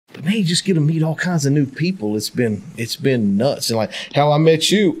man, you just get to meet all kinds of new people. It's been nuts. And like how I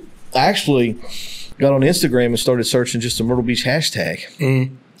met you, I actually got on Instagram and started searching just the Myrtle Beach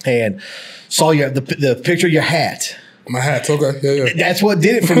hashtag and saw the picture of your hat. My hat's okay. Yeah. That's what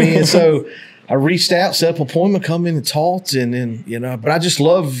did it for me. And so I reached out, set up an appointment, come in and talked, and then, but I just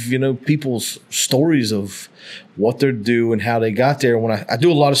love, people's stories of what they're doing, how they got there. When I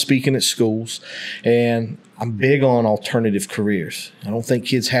do a lot of speaking at schools, and I'm big on alternative careers. I don't think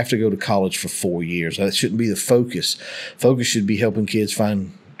kids have to go to college for 4 years. That shouldn't be the focus. Focus should be helping kids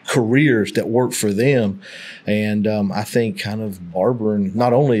find careers that work for them. And I think kind of barbering,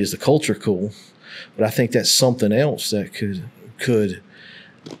 not only is the culture cool, but I think that's something else that could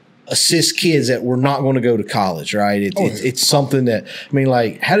assist kids that were not going to go to college, right? It's something that,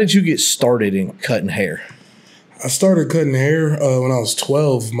 how did you get started in cutting hair? I started cutting hair when I was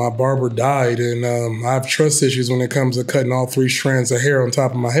 12. My barber died, and I have trust issues when it comes to cutting all 3 strands of hair on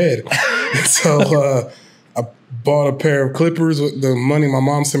top of my head. So I bought a pair of clippers with the money my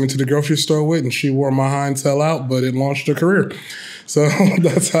mom sent me to the grocery store with, and she wore my hinds hell out, but it launched a career. So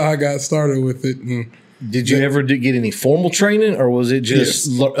that's how I got started with it. And did you ever get any formal training, or was it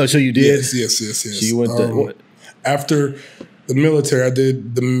just so you did? Yes. So you went to after the military. I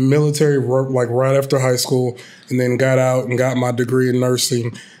did the military work like right after high school, and then got out and got my degree in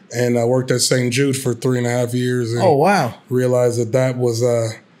nursing, and I worked at St. Jude for 3.5 years. And oh wow! Realized that was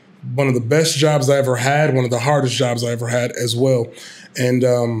one of the best jobs I ever had, one of the hardest jobs I ever had as well, and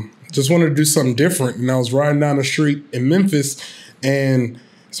just wanted to do something different. And I was riding down the street in Memphis, and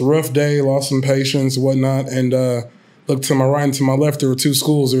it's a rough day, lost some patients and whatnot, and looked to my right and to my left. There were 2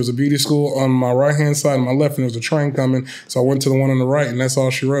 schools. There was a beauty school on my right-hand side and my left, and there was a train coming. So I went to the one on the right, and that's all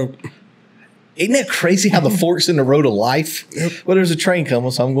she wrote. Isn't that crazy how the forks in the road of life? Yep. Well, there's a train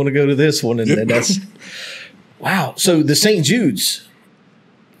coming, so I'm going to go to this one. And that's – wow. So the St. Jude's,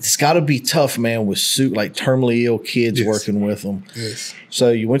 it's got to be tough, man, with like terminally ill kids working with them. Yes. So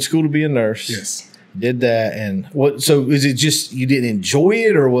you went to school to be a nurse. Yes. Did that, and what? So is it just you didn't enjoy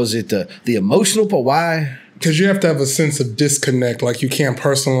it, or was it the emotional part? Why? Because you have to have a sense of disconnect. Like you can't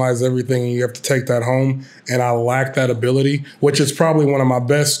personalize everything, and you have to take that home. And I lack that ability, which is probably one of my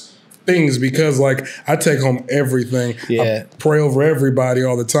best things because, like, I take home everything. Yeah, I pray over everybody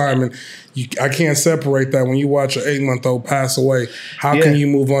all the time, and I can't separate that. When you watch an 8-month-old pass away, how can you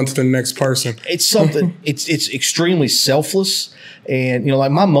move on to the next person? It's something. it's extremely selfless, and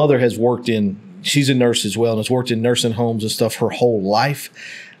like my mother has worked in. She's a nurse as well and has worked in nursing homes and stuff her whole life.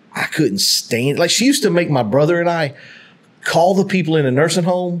 I couldn't stand it. Like she used to make my brother and I call the people in a nursing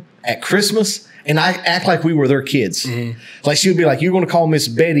home at Christmas and I act like we were their kids. Mm-hmm. Like she would be like, you're going to call Miss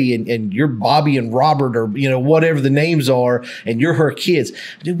Betty and you're Bobby and Robert or, whatever the names are, and you're her kids.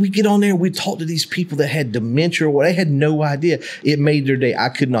 Did we get on there and we talk to these people that had dementia or what? They had no idea. It made their day. I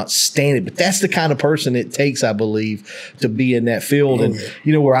could not stand it. But that's the kind of person it takes, I believe, to be in that field. And,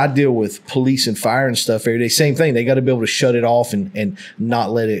 where I deal with police and fire and stuff every day, same thing. They got to be able to shut it off and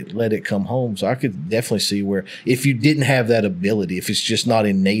not let it come home. So I could definitely see where if you didn't have that ability, if it's just not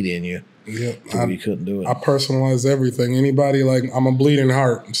innate in you, you couldn't do it. I personalize everything. Anybody, like, I'm a bleeding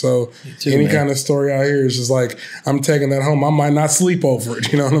heart. So any kind of story I hear is just like, I'm taking that home. I might not sleep over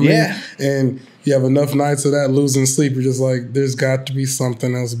it. You know what I mean? Yeah. And you have enough nights of that losing sleep. You're just like, there's got to be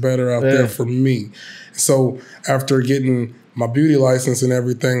something else better out there for me. So after getting my beauty license and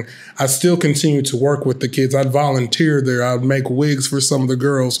everything, I still continue to work with the kids. I'd volunteer there. I'd make wigs for some of the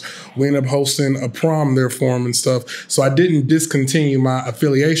girls. We ended up hosting a prom there for them and stuff. So I didn't discontinue my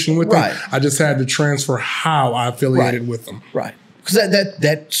affiliation with them. I just had to transfer how I affiliated with them. Right. Because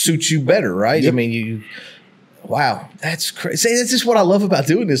that suits you better, right? Yep. I mean, wow, that's crazy. That's just what I love about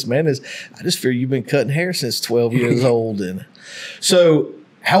doing this, man, is I just feel you've been cutting hair since 12 years old. And so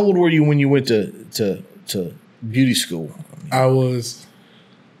how old were you when you went to beauty school? I was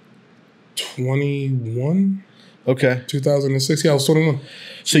 21. Okay. 2006. Yeah, I was 21.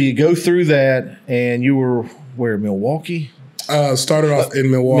 So you go through that, and you were where, Milwaukee? Started off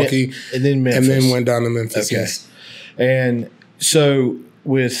in Milwaukee. And then Memphis. And then went down to Memphis, okay. Yes. And so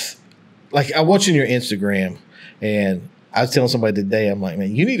I watching your Instagram, and I was telling somebody today, I'm like,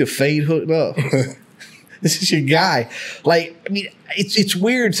 man, you need a fade hooked up. This is your guy. Like, I mean, it's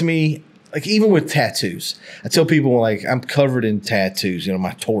weird to me. Like, even with tattoos, I tell people, like, I'm covered in tattoos,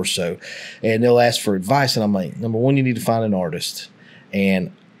 my torso, and they'll ask for advice. And I'm like, number one, you need to find an artist.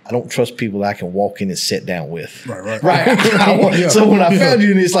 And I don't trust people that I can walk in and sit down with. Right. So when I found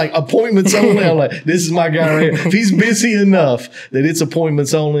you and it's like appointments only, I'm like, this is my guy right here. If he's busy enough that it's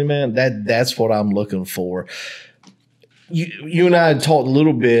appointments only, man, that's what I'm looking for. You and I had talked a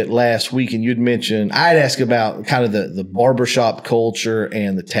little bit last week, and you'd mentioned, I'd asked about kind of the barbershop culture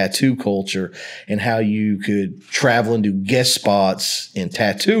and the tattoo culture and how you could travel and do guest spots in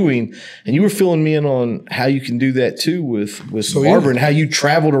tattooing. And you were filling me in on how you can do that too with Barber and how you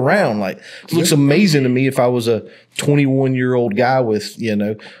traveled around. Like, it looks amazing to me if I was a 21-year-old guy with,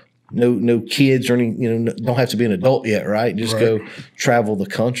 no kids or any, don't have to be an adult yet, right? Just go travel the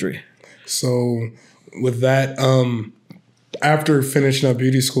country. So with that, after finishing up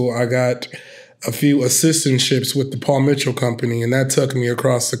beauty school, I got a few assistantships with the Paul Mitchell Company, and that took me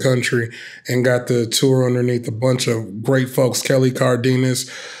across the country and got to tour underneath a bunch of great folks, Kelly Cardenas,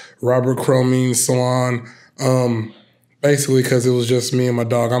 Robert Cromean's salon, basically because it was just me and my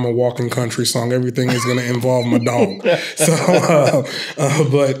dog. I'm a walking country song. Everything is going to involve my dog. So,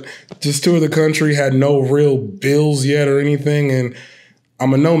 but just toured the country, had no real bills yet or anything, and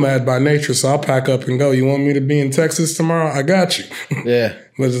I'm a nomad by nature, so I'll pack up and go. You want me to be in Texas tomorrow? I got you. Yeah.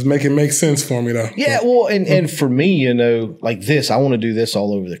 But just make it make sense for me, though. Yeah, well, and for me, like this, I want to do this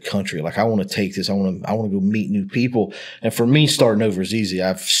all over the country. Like, I want to take this. I want to go meet new people. And for me, starting over is easy.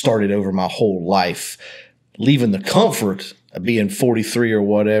 I've started over my whole life. Leaving the comfort of being 43 or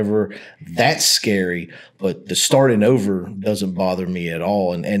whatever, that's scary. But the starting over doesn't bother me at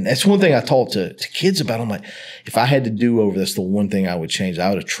all. And that's one thing I talk to kids about. I'm like, if I had to do over, that's the one thing I would change. I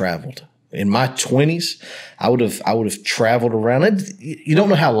would have traveled. In my 20s, I would have traveled around. You don't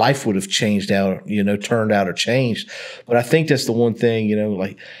know how life would have changed out, turned out or changed. But I think that's the one thing,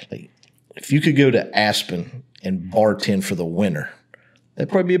 like if you could go to Aspen and bartend for the winter, that'd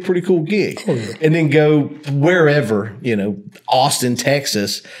probably be a pretty cool gig. Oh, yeah. And then go wherever, Austin,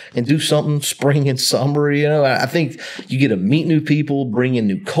 Texas, and do something spring and summer. I think you get to meet new people, bring in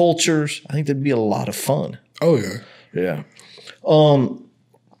new cultures. I think that'd be a lot of fun. Oh, yeah. Yeah.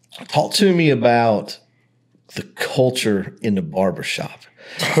 Talk to me about the culture in the barbershop.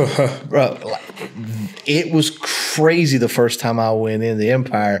 Bro, it was crazy the first time I went in the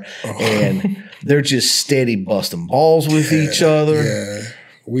Empire, and they're just steady busting balls with each other. Yeah,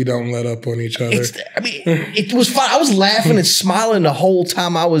 we don't let up on each other. It was fun. I was laughing and smiling the whole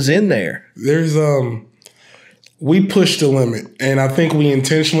time I was in there. There's we push the limit, and I think we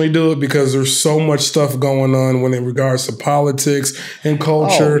intentionally do it because there's so much stuff going on when in regards to politics and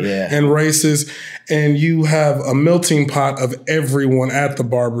culture and races, and you have a melting pot of everyone at the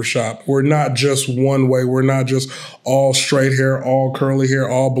barbershop. We're not just one way. We're not just all straight hair, all curly hair,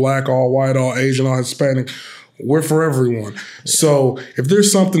 all black, all white, all Asian, all Hispanic. We're for everyone. So if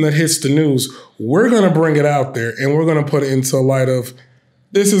there's something that hits the news, we're going to bring it out there, and we're going to put it into a light of,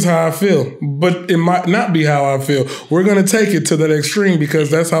 this is how I feel, but it might not be how I feel. We're going to take it to that extreme because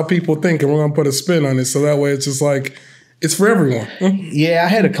that's how people think, and we're going to put a spin on it. So that way it's just like, it's for everyone. Yeah, I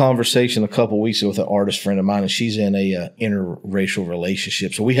had a conversation a couple of weeks ago with an artist friend of mine, and she's in a interracial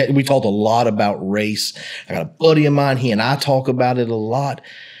relationship. So we talked a lot about race. I got a buddy of mine, he and I talk about it a lot.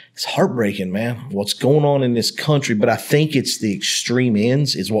 It's heartbreaking, man, what's going on in this country. But I think it's the extreme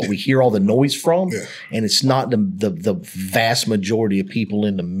ends is what we hear all the noise from. Yeah. And it's not the vast majority of people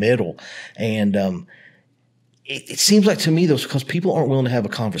in the middle. And it seems like to me, though, because people aren't willing to have a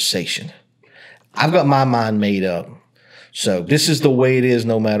conversation. I've got my mind made up. So this is the way it is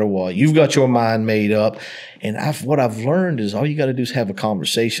no matter what. You've got your mind made up. And what I've learned is all you got to do is have a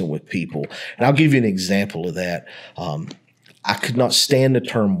conversation with people. And I'll give you an example of that. I could not stand the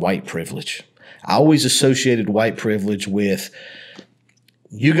term white privilege. I always associated white privilege with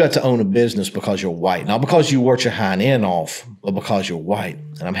you got to own a business because you're white. Not because you worked your hind end off, but because you're white.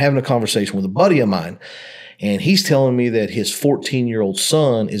 And I'm having a conversation with a buddy of mine, and he's telling me that his 14-year-old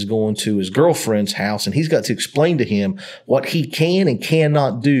son is going to his girlfriend's house, and he's got to explain to him what he can and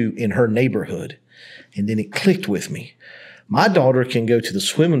cannot do in her neighborhood. And then it clicked with me. My daughter can go to the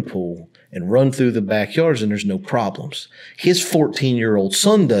swimming pool and run through the backyards, and there's no problems. His 14-year-old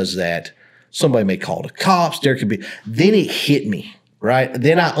son does that. Somebody may call the cops. There could be. Then it hit me, right?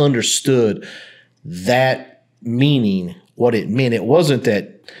 Then I understood that meaning, what it meant. It wasn't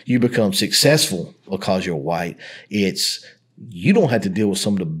that you become successful because you're white. It's you don't have to deal with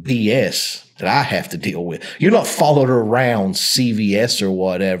some of the BS that I have to deal with. You're not followed around CVS or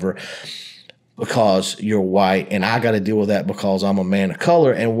whatever because you're white, and I got to deal with that because I'm a man of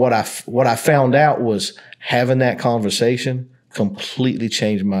color. And what I found out was having that conversation completely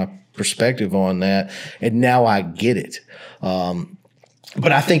changed my perspective on that, and now I get it.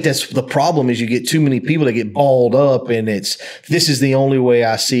 But I think that's the problem is you get too many people that get balled up, and this is the only way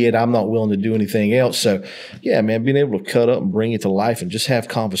I see it. I'm not willing to do anything else. So, yeah, man, being able to cut up and bring it to life and just have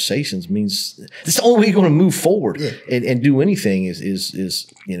conversations means it's the only way you're going to move forward and do anything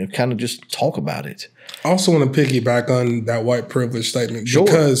is kind of just talk about it. I also want to piggyback on that white privilege statement Sure.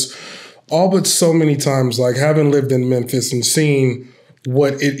 because all but so many times, like having lived in Memphis and seeing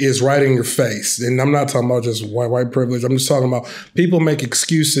what it is right in your face. And I'm not talking about just white privilege. I'm just talking about people make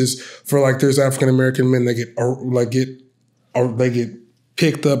excuses for like there's African American men that get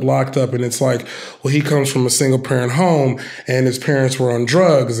picked up, locked up, and it's like, well, he comes from a single parent home and his parents were on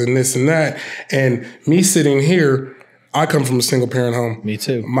drugs and this and that. And me sitting here, I come from a single parent home. Me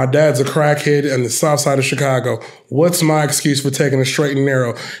too. My dad's a crackhead on the south side of Chicago. What's my excuse for taking a straight and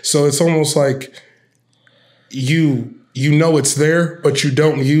narrow? So it's almost like you know it's there, but you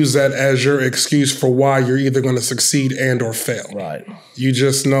don't use that as your excuse for why you're either going to succeed and or fail. Right. You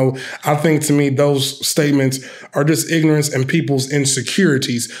just know. I think to me, those statements are just ignorance and people's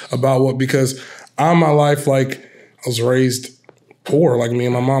insecurities about what, because all my life, like I was raised poor. Like me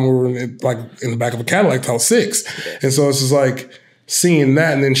and my mom, we were in the back of a Cadillac till I was 6. And so it's just like seeing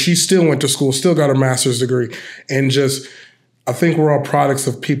that. And then she still went to school, still got her master's degree. And just, I think we're all products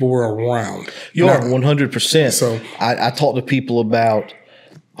of people we're around. You are 100%. So I talk to people about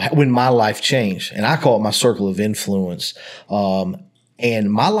when my life changed, and I call it my circle of influence.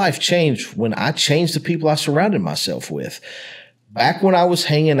 And my life changed when I changed the people I surrounded myself with. Back when I was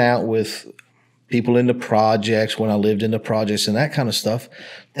hanging out with people in the projects, when I lived in the projects and that kind of stuff,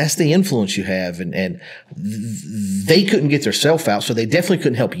 that's the influence you have. And they couldn't get their self out, so they definitely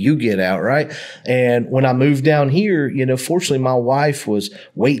couldn't help you get out, right? And when I moved down here, fortunately my wife was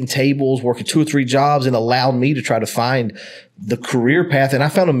waiting tables, working 2 or 3 jobs, and allowed me to try to find the career path. And I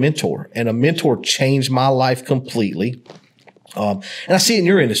found a mentor, and a mentor changed my life completely. And I see it in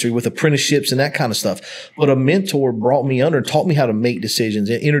your industry with apprenticeships and that kind of stuff. But a mentor brought me under and taught me how to make decisions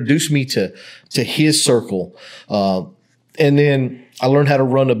and introduced me to his circle. And then I learned how to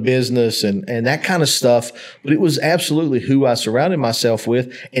run a business and that kind of stuff. But it was absolutely who I surrounded myself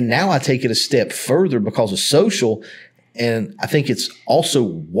with. And now I take it a step further because of social. And I think it's also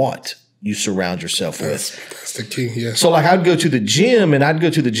what you surround yourself with. That's the key, yeah. So like I'd go to the gym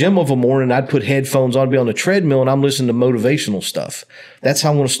of a morning, I'd put headphones on, be on the treadmill, and I'm listening to motivational stuff. That's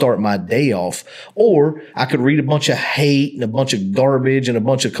how I'm going to start my day off. Or I could read a bunch of hate and a bunch of garbage and a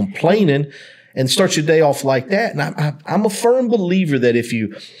bunch of complaining and start your day off like that. And I'm a firm believer that if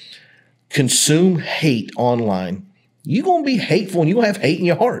you consume hate online, you're going to be hateful and you're going to have hate in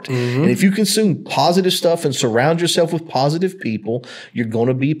your heart. Mm-hmm. And if you consume positive stuff and surround yourself with positive people, you're going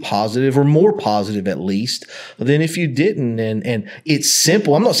to be positive, or more positive at least, than if you didn't. And it's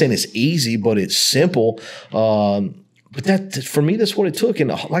simple. I'm not saying it's easy, but it's simple. But that, for me, that's what it took.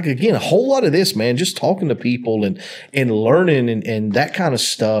 And like, again, a whole lot of this, man, just talking to people and learning and that kind of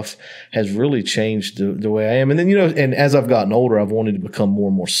stuff has really changed the way I am. And then, and as I've gotten older, I've wanted to become more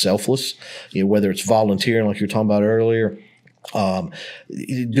and more selfless, whether it's volunteering, like you were talking about earlier,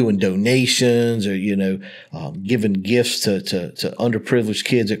 doing donations or, giving gifts to underprivileged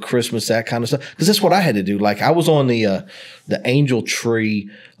kids at Christmas, that kind of stuff. Because that's what I had to do. Like I was on the angel tree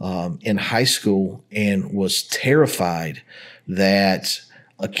in high school and was terrified that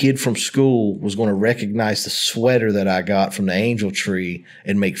a kid from school was going to recognize the sweater that I got from the angel tree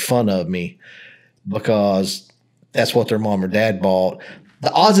and make fun of me because that's what their mom or dad bought.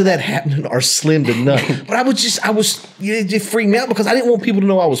 The odds of that happening are slim to none. But it just freaked me out because I didn't want people to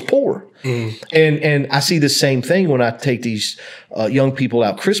know I was poor. Mm. And I see the same thing when I take these young people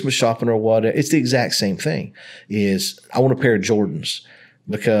out Christmas shopping or whatever. It's the exact same thing. Is I want a pair of Jordans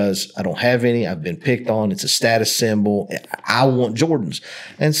because I don't have any. I've been picked on. It's a status symbol. I want Jordans.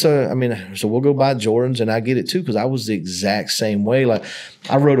 And so, so we'll go buy Jordans, and I get it too because I was the exact same way. Like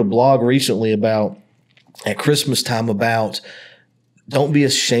I wrote a blog recently at Christmas time about don't be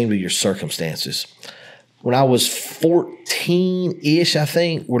ashamed of your circumstances. When I was 14-ish, I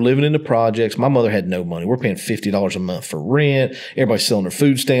think, we're living in the projects. My mother had no money. We're paying $50 a month for rent. Everybody's selling their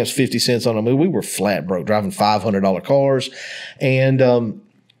food stamps, 50 cents on them. We were flat broke, driving $500 cars. And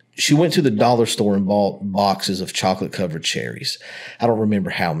she went to the dollar store and bought boxes of chocolate-covered cherries. I don't remember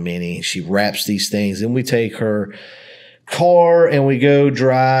how many. She wraps these things. Then we take her car and we go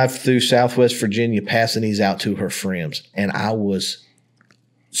drive through Southwest Virginia, passing these out to her friends. And I was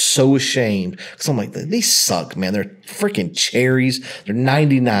so ashamed because I'm like, these suck, man. They're freaking cherries. They're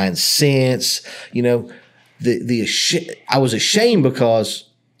 99 cents. I was ashamed because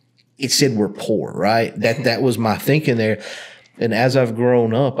it said we're poor, right? That was my thinking there. And as I've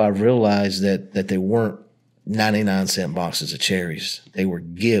grown up, I've realized that they weren't 99-cent boxes of cherries. They were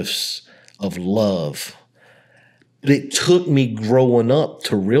gifts of love But it took me growing up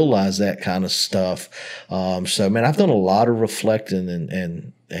to realize that kind of stuff. So, man, I've done a lot of reflecting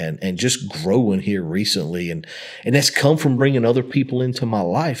and just growing here recently. And that's come from bringing other people into my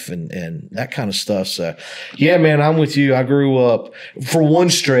life and that kind of stuff. So, yeah, man, I'm with you. I grew up for one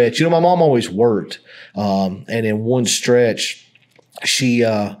stretch. You know, my mom always worked. And in one stretch, she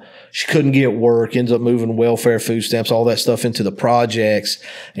couldn't get work, ends up moving welfare, food stamps, all that stuff into the projects.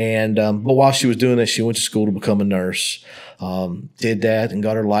 And but while she was doing that, she went to school to become a nurse. Did that and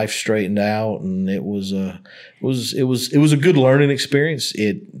got her life straightened out, and it was a good learning experience.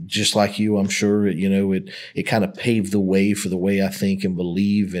 It, just like you, I'm sure, it kind of paved the way for the way I think and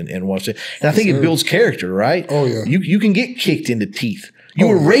believe and watch it. And I think it builds character, right? Oh yeah. You can get kicked in the teeth. You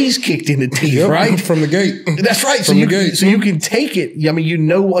were raised kicked in the teeth, right? From the gate. That's right. So you can take it. I mean, you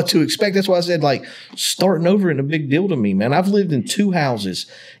know what to expect. That's why I said, like, starting over isn't a big deal to me, man. I've lived in 2 houses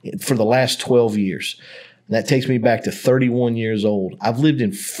for the last 12 years. That takes me back to 31 years old. I've lived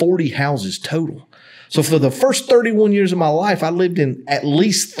in 40 houses total. So for the first 31 years of my life, I lived in at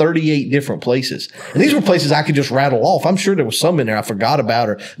least 38 different places. And these were places I could just rattle off. I'm sure there was some in there I forgot about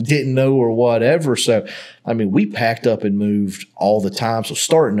or didn't know or whatever. So, I mean, we packed up and moved all the time. So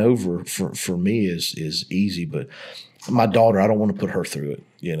starting over for me is easy. But my daughter, I don't want to put her through it.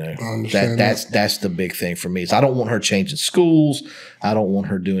 You know, that's the big thing for me. Is I don't want her changing schools. I don't want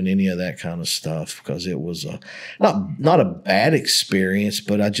her doing any of that kind of stuff, because it was not a bad experience,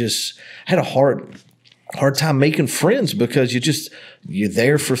 but I just had a hard time making friends, because you're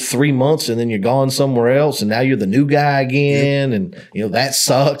there for 3 months and then you're gone somewhere else, and now you're the new guy again, and that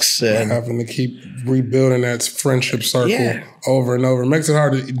sucks. And having to keep rebuilding that friendship circle over and over, it makes it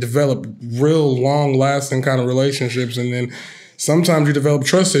hard to develop real long lasting kind of relationships. And then sometimes you develop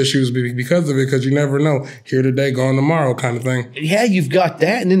trust issues because of it, because you never know, here today, gone tomorrow kind of thing. Yeah, you've got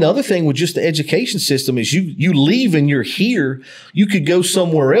that. And then the other thing with just the education system is you leave and you're here, you could go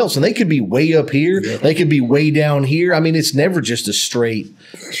somewhere else, and they could be way up here. Yeah. They could be way down here. I mean, it's never just a straight,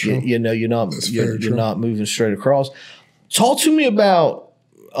 you're not moving straight across. Talk to me about,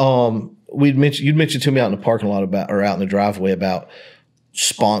 you'd mentioned to me out in the parking lot or out in the driveway about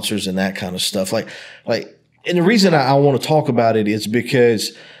sponsors and that kind of stuff. And the reason I want to talk about it is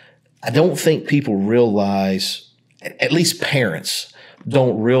because I don't think people realize, at least parents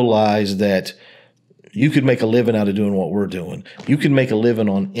don't realize, that you could make a living out of doing what we're doing. You can make a living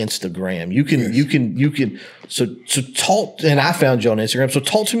on Instagram. You can. So talk. And I found you on Instagram. So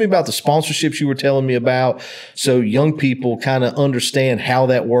talk to me about the sponsorships you were telling me about, so young people kind of understand how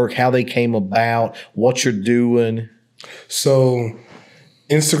that work, how they came about, what you're doing. So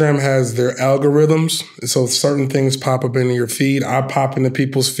Instagram has their algorithms, so certain things pop up into your feed. I pop into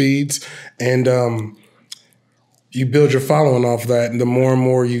people's feeds, and you build your following off of that. And the more and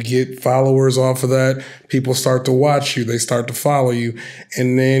more you get followers off of that, people start to watch you. They start to follow you.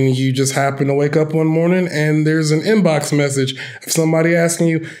 And then you just happen to wake up one morning and there's an inbox message of somebody asking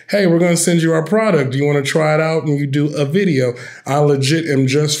you, hey, we're going to send you our product. Do you want to try it out? And you do a video. I legit am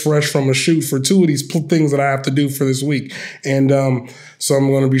just fresh from a shoot for 2 of these things that I have to do for this week. And so I'm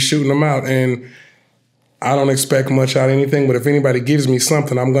going to be shooting them out. And I don't expect much out of anything, but if anybody gives me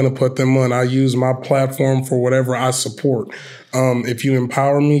something, I'm going to put them on. I use my platform for whatever I support. If you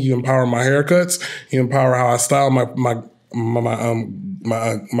empower me, you empower my haircuts, you empower how I style my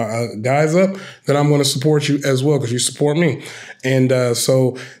guys up, then I'm going to support you as well, because you support me. And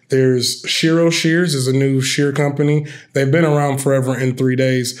so there's Shiro Shears is a new shear company. They've been around forever in 3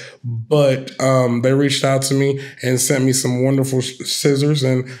 days, but they reached out to me and sent me some wonderful scissors,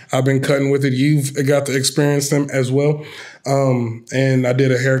 and I've been cutting with it. You've got to experience them as well. And I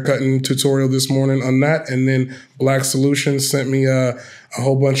did a haircutting tutorial this morning on that. And then Black Solutions sent me a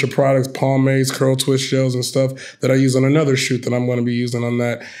whole bunch of products, pomades, curl twist gels and stuff that I use on another shoot that I'm going to be using on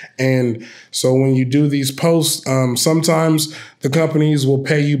that. And so when you do these posts, sometimes the companies will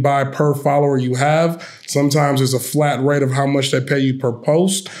pay you by per follower you have. Sometimes there's a flat rate of how much they pay you per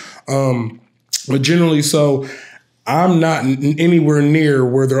post. But generally, so I'm not anywhere near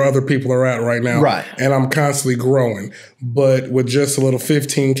where there are other people are at right now. Right. And I'm constantly growing. But with just a little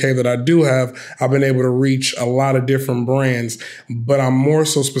 15K that I do have, I've been able to reach a lot of different brands. But I'm more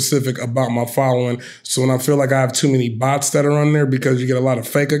so specific about my following. So when I feel like I have too many bots that are on there, because you get a lot of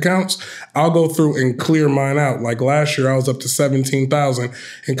fake accounts, I'll go through and clear mine out. Like last year, I was up to 17,000,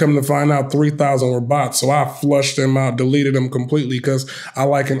 and come to find out 3,000 were bots. So I flushed them out, deleted them completely, because I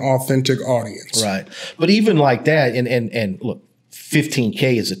like an authentic audience. Right. But even like that, and look,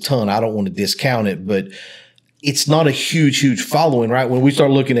 15K is a ton. I don't want to discount it, but it's not a huge following, right? When we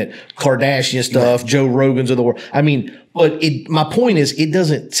start looking at Kardashian stuff, Joe Rogan's of the world. I mean, but my point is, it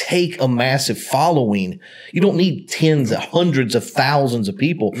doesn't take a massive following. You don't need tens of hundreds of thousands of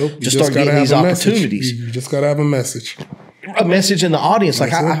people to start getting these opportunities. You just got to have a message. A message in the audience.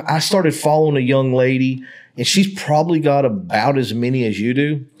 Like I started following a young lady, and she's probably got about as many as you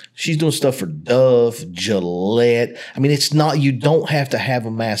do. She's doing stuff for Dove, Gillette. I mean, it's not, you don't have to have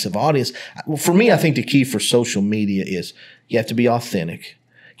a massive audience. Well, for me, I think the key for social media is you have to be authentic.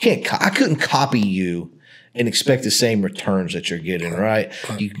 I couldn't copy you and expect the same returns that you're getting, right?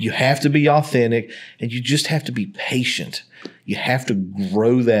 You have to be authentic, and you just have to be patient. You have to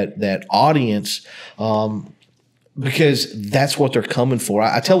grow that audience because that's what they're coming for.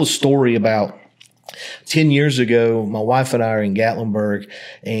 I tell a story about 10 years ago, my wife and I are in Gatlinburg,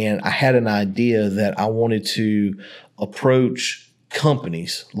 and I had an idea that I wanted to approach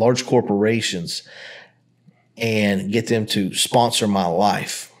companies, large corporations, and get them to sponsor my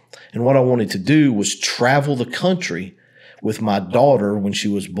life. And what I wanted to do was travel the country with my daughter when she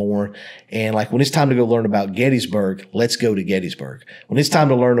was born. And like, when it's time to go learn about Gettysburg, let's go to Gettysburg. When it's time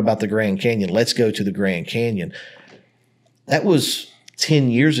to learn about the Grand Canyon, let's go to the Grand Canyon. That was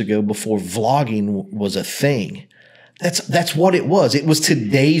 10 years ago, before vlogging was a thing. That's what it was. It was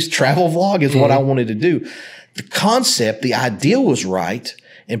today's travel vlog is what I wanted to do. The concept, the idea was right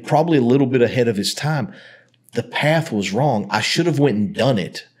and probably a little bit ahead of its time. The path was wrong. I should have went and done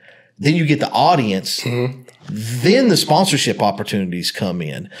it. Then you get the audience. Then the sponsorship opportunities come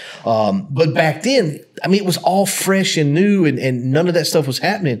in. But back then, I mean, it was all fresh and new, and none of that stuff was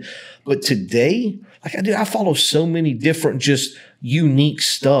happening. But today, like I follow so many different just unique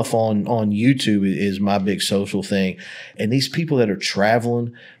stuff on YouTube is my big social thing. And these people that are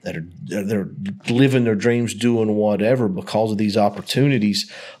traveling, they're living their dreams, doing whatever because of these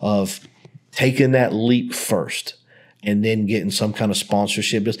opportunities of taking that leap first and then getting some kind of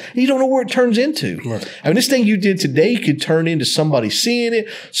sponsorship. You don't know where it turns into. Right. I mean, this thing you did today could turn into somebody seeing it,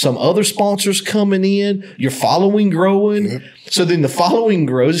 some other sponsors coming in, your following growing. Yep. So then the following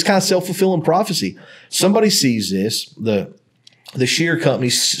grows. It's kind of self-fulfilling prophecy. Somebody sees this, the shear company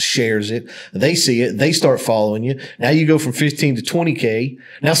shares it. They see it. They start following you. Now you go from 15 to 20K.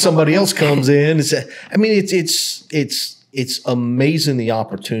 Now somebody else comes in. It's amazing the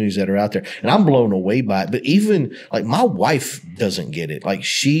opportunities that are out there. And I'm blown away by it. But even like my wife doesn't get it. Like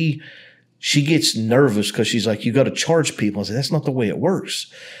she gets nervous because she's like, you got to charge people. I say, that's not the way it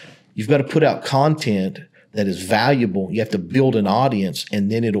works. You've got to put out content that is valuable. You have to build an audience, and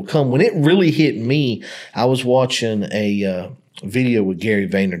then it'll come. When it really hit me, I was watching a video with Gary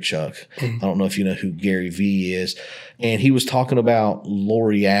Vaynerchuk. I don't know if you know who Gary V is. And he was talking about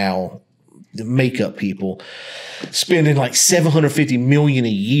L'Oreal, the makeup people, spending like $750 million a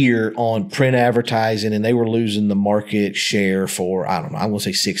year on print advertising, and they were losing the market share for, I don't know, I'm going to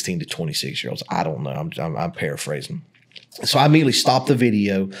say 16 to 26-year-olds. I don't know. I'm paraphrasing. So I immediately stopped the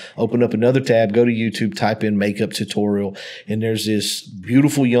video, opened up another tab, go to YouTube, type in makeup tutorial, and there's this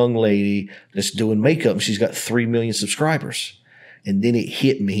beautiful young lady that's doing makeup, and she's got 3 million subscribers. And then it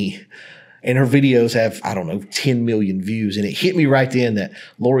hit me, and her videos have, I don't know, 10 million views. And it hit me right then that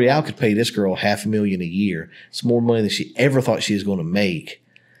L'Oreal could pay this girl $500,000 a year. It's more money than she ever thought she was going to make,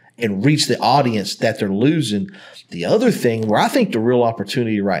 and reach the audience that they're losing. The other thing where I think the real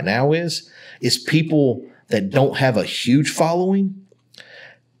opportunity right now is people that don't have a huge following.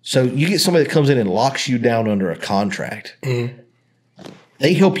 So you get somebody that comes in and locks you down under a contract.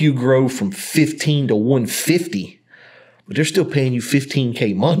 They help you grow from 15 to 150. But they're still paying you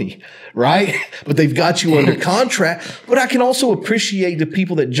 $15K money, right? But they've got you under contract. But I can also appreciate the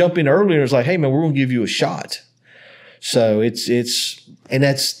people that jump in earlier and it's like, hey man, we're going to give you a shot. So and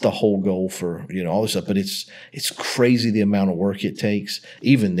that's the whole goal for, all this stuff. But it's crazy the amount of work it takes.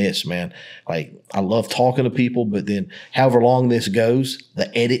 Even this, man, like I love talking to people, but then however long this goes, the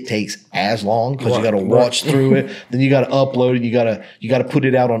edit takes as long because you got to watch through it. Then you got to upload it. You got to put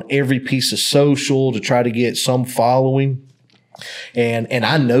it out on every piece of social to try to get some following. And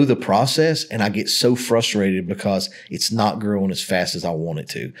I know the process, and I get so frustrated because it's not growing as fast as I want it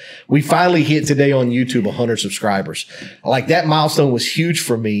to. We finally hit today on YouTube 100 subscribers. Like that milestone was huge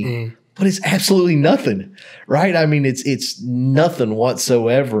for me, but it's absolutely nothing, right? I mean, it's nothing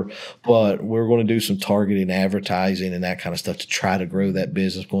whatsoever, but we're going to do some targeted advertising and that kind of stuff to try to grow that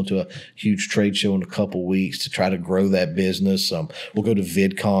business. Going to a huge trade show in a couple weeks to try to grow that business. We'll go to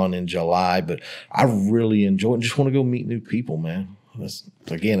VidCon in July, but I really enjoy it and just want to go meet new people, man.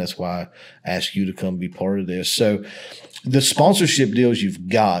 That's why I asked you to come be part of this. So the sponsorship deals you've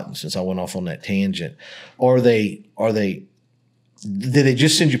got, since I went off on that tangent, are they did they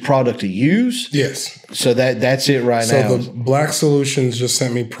just send you product to use? Yes. So that's it now. So the Black Solutions just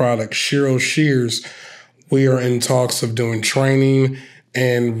sent me product. Shiro Shears, we are in talks of doing training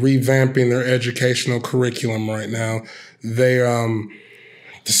and revamping their educational curriculum right now. They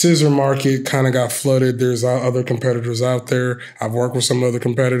the scissor market kind of got flooded. There's other competitors out there. I've worked with some other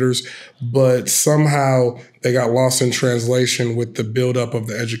competitors, but somehow they got lost in translation with the buildup of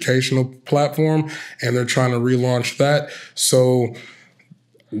the educational platform, and they're trying to relaunch that. So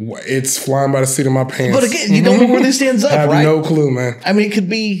it's flying by the seat of my pants. But again, you don't know where this ends up, I have right? no clue, man. I mean, it could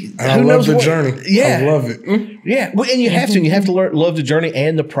be. And I love the journey. Yeah, I love it. Yeah, well, and you have to. And you have to love the journey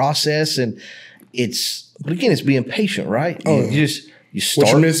and the process. And but again, it's being patient, right? You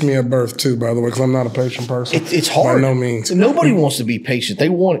start. Which missed me at birth too, by the way, because I'm not a patient person. It's hard. By no means. Nobody wants to be patient. They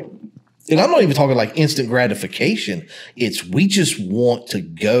want it. And I'm not even talking like instant gratification. We just want to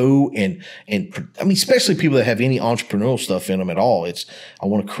go and I mean, especially people that have any entrepreneurial stuff in them at all. I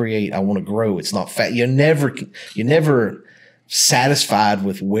want to create, I want to grow. It's not fat. You're never satisfied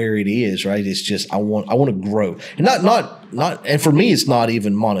with where it is, right? It's just I want to grow, and not. And for me, it's not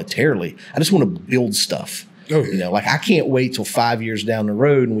even monetarily. I just want to build stuff. Oh, yeah. Like I can't wait till 5 years down the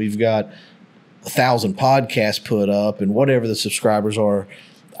road and we've got 1,000 podcasts put up and whatever the subscribers are.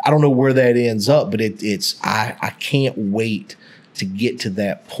 I don't know where that ends up, but I can't wait to get to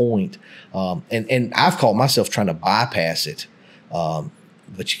that point. And I've caught myself trying to bypass it,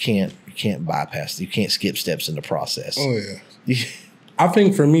 but you can't bypass it. You can't skip steps in the process. Oh yeah. I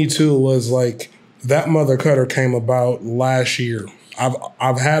think for me too was like that Mother Cutter came about last year.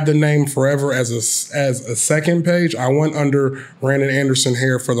 I've had the name forever as a second page. I went under Randyn Anderson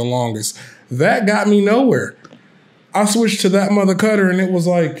Hair for the longest. That got me nowhere. I switched to That Mother Cutter, and it was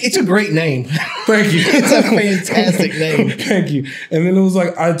like... It's a great name. Thank you. It's a fantastic name. Thank you. And then it was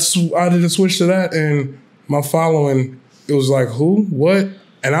like, I did a switch to that, and my following, it was like, who? What?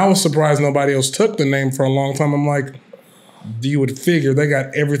 And I was surprised nobody else took the name for a long time. I'm like, you would figure they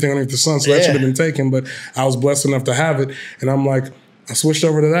got everything underneath the sun, so that should have been taken, but I was blessed enough to have it. And I'm like, I switched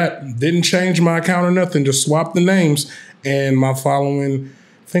over to that. Didn't change my account or nothing, just swapped the names, and my following...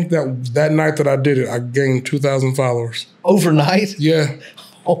 I think that night that I did it, I gained 2,000 followers. Overnight? Yeah.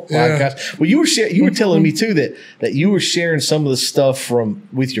 Oh my gosh! Well, you were telling me too that you were sharing some of the stuff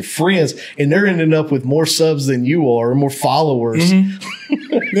with your friends, and they're ending up with more subs than you are, or more followers.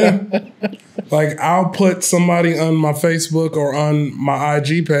 Mm-hmm. Yeah. Like I'll put somebody on my Facebook or on my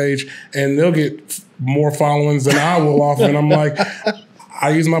IG page, and they'll get more followings than I will off. And I'm like, I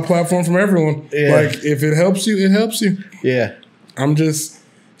use my platform from everyone. Yeah. Like if it helps you, it helps you. Yeah. I'm just.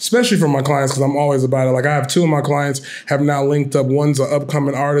 Especially for my clients, because I'm always about it. Like I have two of my clients have now linked up. One's an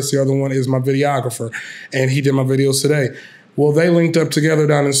upcoming artist. The other one is my videographer. And he did my videos today. Well, they linked up together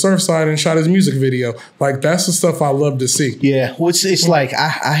down in Surfside and shot his music video. Like that's the stuff I love to see. Yeah. Well, it's like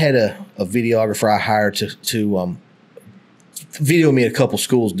I had a videographer I hired to video me at a couple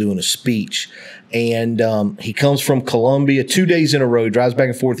schools doing a speech. And he comes from Columbia 2 days in a row, drives back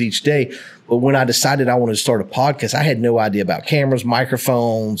and forth each day. But when I decided I wanted to start a podcast, I had no idea about cameras,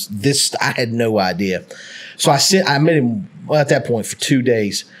 microphones, I had no idea. So I met him at that point for 2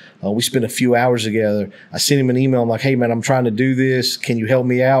 days. We spent a few hours together. I sent him an email. I'm like, hey, man, I'm trying to do this. Can you help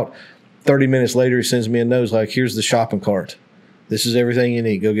me out? 30 minutes later, he sends me a note like, here's the shopping cart. This is everything you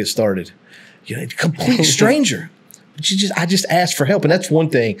need. Go get started. Complete stranger. But I just asked for help. And that's one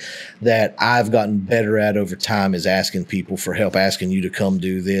thing that I've gotten better at over time is asking people for help, asking you to come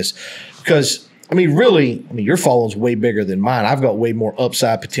do this. Because, really, your following's way bigger than mine. I've got way more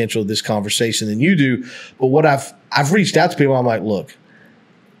upside potential of this conversation than you do. But what I've reached out to people, I'm like, look,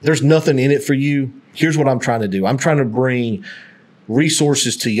 there's nothing in it for you. Here's what I'm trying to do. I'm trying to bring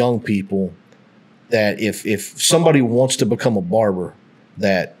resources to young people that if somebody wants to become a barber,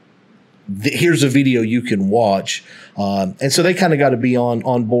 that here's a video you can watch. And so they kind of got to be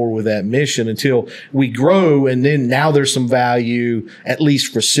on board with that mission until we grow. And then now there's some value, at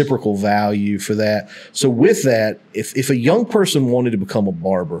least reciprocal value for that. So with that, if a young person wanted to become a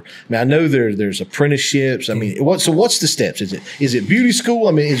barber, I know there's apprenticeships. What's the steps? Is it beauty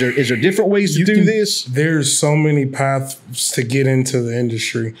school? Is there different ways to do this? There's so many paths to get into the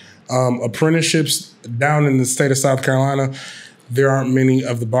industry. Apprenticeships down in the state of South Carolina, there aren't many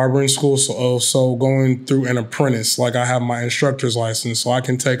of the barbering schools, so going through an apprentice, like I have my instructor's license, so I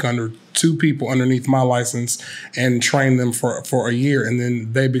can take under 2 people underneath my license and train them for a year, and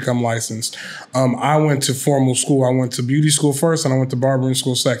then they become licensed. I went to formal school. I went to beauty school first, and I went to barbering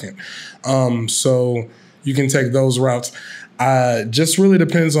school second. So you can take those routes. Just really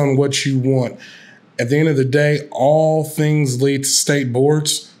depends on what you want. At the end of the day, all things lead to state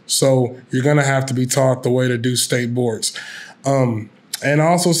boards, so you're going to have to be taught the way to do state boards. And I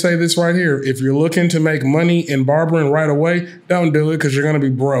also say this right here. If you're looking to make money in barbering right away, don't do it because you're going to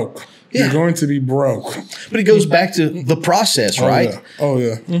be broke. Yeah. You're going to be broke. But it goes back to the process, right? Oh,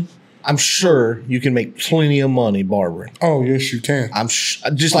 yeah. I'm sure you can make plenty of money barbering. Oh, yes, you can. I'm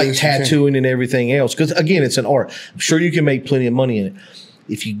just like tattooing and everything else. Because, again, it's an art. I'm sure you can make plenty of money in it.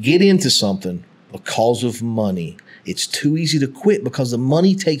 If you get into something because of money, it's too easy to quit because the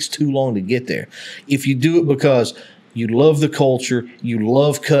money takes too long to get there. If you do it because you love the culture, you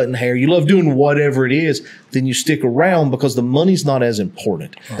love cutting hair, you love doing whatever it is, then you stick around because the money's not as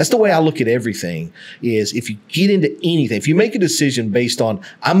important. That's the way I look at everything is if you get into anything, if you make a decision based on,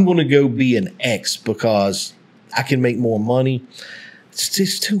 I'm going to go be an X because I can make more money, it's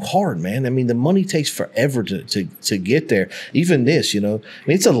just too hard, man. I mean, the money takes forever to get there. Even this, I mean,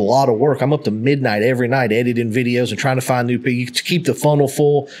 it's a lot of work. I'm up to midnight every night editing videos and trying to find new people to keep the funnel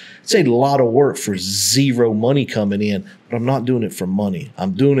full. It's a lot of work for zero money coming in, but I'm not doing it for money.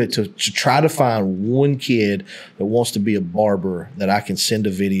 I'm doing it to try to find one kid that wants to be a barber that I can send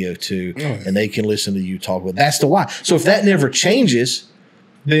a video to and they can listen to you talk about. That's the why. So if that never changes,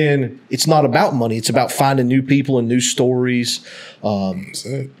 then it's not about money. It's about finding new people and new stories.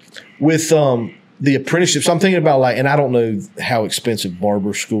 With the apprenticeships, I'm thinking about and I don't know how expensive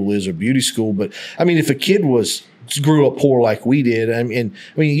barber school is or beauty school, but I mean, if a kid grew up poor like we did, I mean,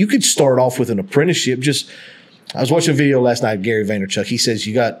 you could start off with an apprenticeship. I was watching a video last night of Gary Vaynerchuk. He says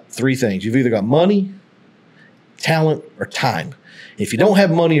you got three things. You've either got money, talent, or time. If you don't have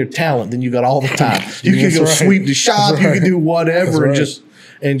money or talent, then you got all the time. You can go sweep the shop. You can do whatever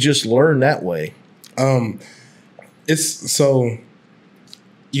and just learn that way. So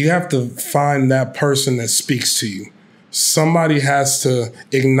you have to find that person that speaks to you. Somebody has to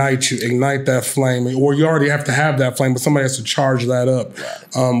ignite that flame, or you already have to have that flame, but somebody has to charge that up.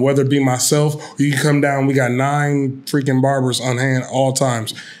 Whether it be myself, or you come down, we got 9 freaking barbers on hand all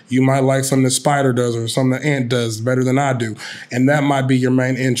times. You might like something that Spider does or something that Ant does better than I do, and that might be your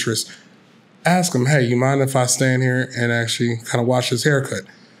main interest. Ask them, hey, you mind if I stand here and actually kind of watch this haircut?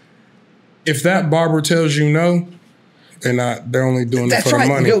 If that barber tells you no, they're only doing it for the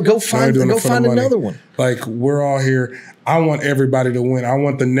money. Go find another one. Like, we're all here. I want everybody to win. I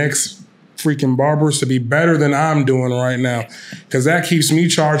want the next freaking barbers to be better than I'm doing right now, because that keeps me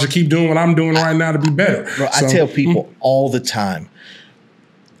charged to keep doing what I'm doing right now to be better. Bro, I tell people all the time,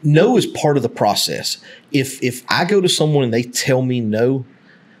 no is part of the process. If I go to someone and they tell me no,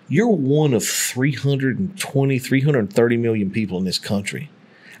 you're one of 320, 330 million people in this country.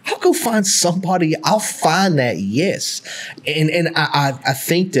 I'll go find somebody. I'll find that yes. And I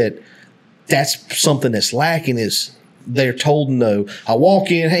think that's something that's lacking is they're told no. I walk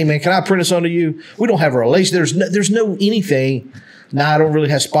in, hey, man, can I apprentice under you? We don't have a relation. There's no anything. No, I don't really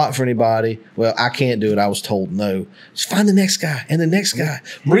have a spot for anybody. Well, I can't do it. I was told no. Just find the next guy and the next guy.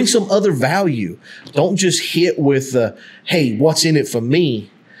 Bring some other value. Don't just hit with hey, what's in it for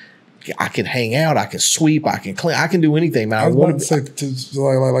me? I can hang out, I can sweep, I can clean, I can do anything, man. I was about to say,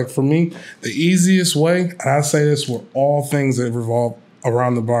 like for me, the easiest way, and I say this with all things that revolve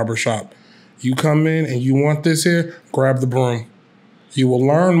around the barbershop. You come in and you want this here, grab the broom. You will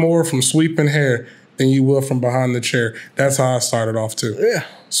learn more from sweeping hair than you will from behind the chair. That's how I started off too. Yeah.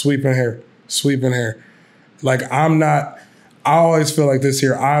 Sweeping hair. Like, I always feel like this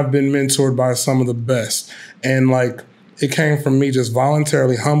here, I've been mentored by some of the best. And like, it came from me just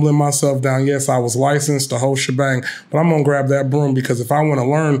voluntarily humbling myself down. Yes, I was licensed, the whole shebang, but I'm going to grab that broom because if I want to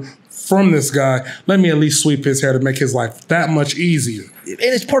learn from this guy, let me at least sweep his hair to make his life that much easier. And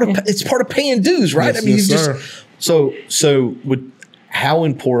it's part of paying dues, right? Yes, I mean, yes, so how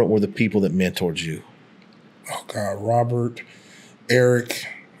important were the people that mentored you? Oh God, Robert, Eric,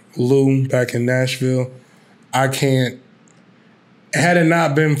 Lou back in Nashville. Had it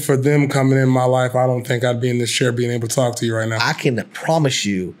not been for them coming in my life, I don't think I'd be in this chair being able to talk to you right now. I can promise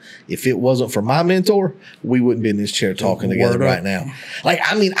you, if it wasn't for my mentor, we wouldn't be in this chair talking together right now. Like,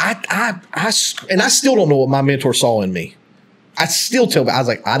 I mean, I still don't know what my mentor saw in me. I still tell me, I was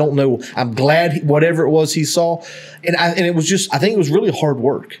like, I don't know. I'm glad whatever it was he saw. And it was just, I think it was really hard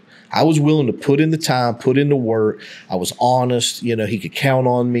work. I was willing to put in the time, put in the work. I was honest. He could count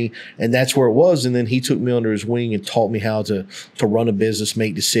on me. And that's where it was. And then he took me under his wing and taught me how to run a business,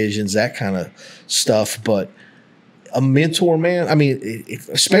 make decisions, that kind of stuff. But a mentor, man, I mean,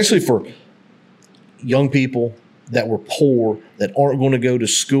 especially for young people that were poor, that aren't going to go to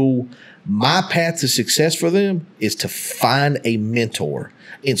school, my path to success for them is to find a mentor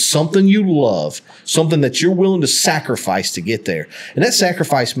in something you love, something that you're willing to sacrifice to get there. And that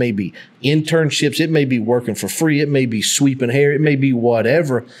sacrifice may be internships. It may be working for free. It may be sweeping hair. It may be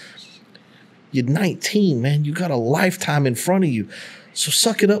whatever. You're 19, man. You got a lifetime in front of you. So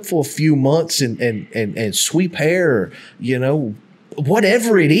suck it up for a few months and sweep hair, or, you know,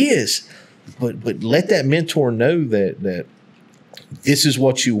 whatever it is. But let that mentor know that this is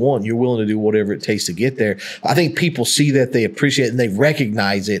what you want. You're willing to do whatever it takes to get there. I think people see that, they appreciate it, and they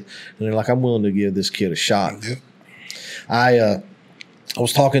recognize it, and they're like, I'm willing to give this kid a shot. Yeah. I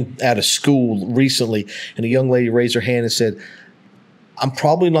was talking at a school recently, and a young lady raised her hand and said, I'm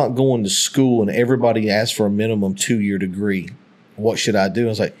probably not going to school, and everybody asks for a minimum 2-year degree. What should I do? I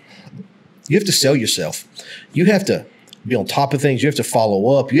was like, you have to sell yourself. You have to be on top of things. You have to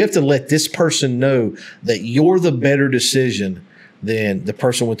follow up. You have to let this person know that you're the better decision than the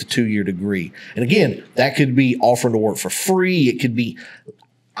person with the 2-year degree. And again, that could be offering to work for free. It could be,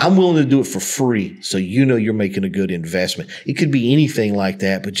 I'm willing to do it for free, so you know you're making a good investment. It could be anything like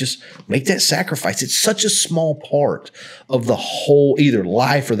that, but just make that sacrifice. It's such a small part of the whole either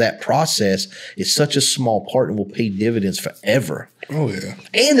life or that process. It's such a small part and will pay dividends forever. Oh, yeah.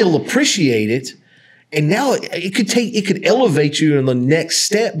 And they'll appreciate it. And now it could elevate you in the next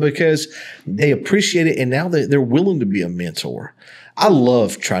step because they appreciate it, and now they're willing to be a mentor. I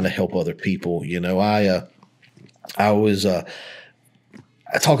love trying to help other people. You know, I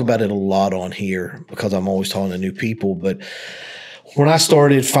talk about it a lot on here because I'm always talking to new people. But when I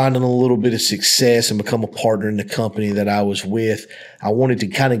started finding a little bit of success and become a partner in the company that I was with, I wanted to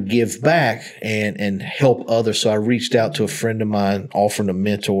kind of give back and help others. So I reached out to a friend of mine offering to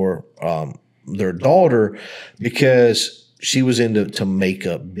mentor their daughter because she was into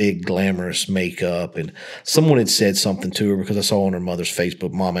makeup, big glamorous makeup. And someone had said something to her because I saw on her mother's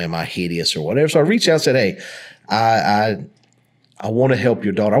Facebook, Mama, am I hideous or whatever? So I reached out and said, hey, I want to help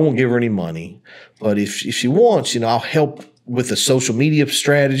your daughter. I won't give her any money, but if she wants, you know, I'll help with the social media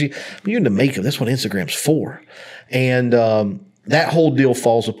strategy. You're into makeup. That's what Instagram's for. And that whole deal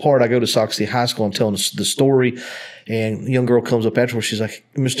falls apart. I go to Sauk City High School. I'm telling the story, and a young girl comes up afterwards. She's like,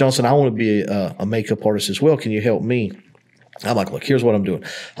 Ms. Johnson, I want to be a makeup artist as well. Can you help me? I'm like, look, here's what I'm doing.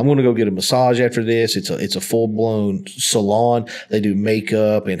 I'm going to go get a massage after this. It's a full-blown salon. They do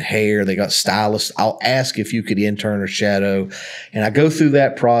makeup and hair. They got stylists. I'll ask if you could intern or shadow. And I go through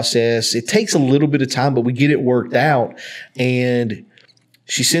that process. It takes a little bit of time, but we get it worked out. And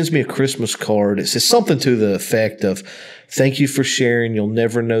she sends me a Christmas card. It says something to the effect of, thank you for sharing. You'll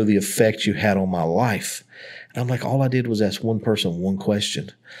never know the effect you had on my life. And I'm like, all I did was ask one person one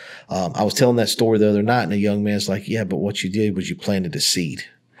question. I was telling that story the other night, and a young man's like, yeah, but what you did was you planted a seed.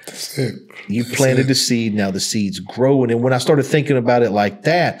 That's it. You planted the seed. Now the seed's growing. And when I started thinking about it like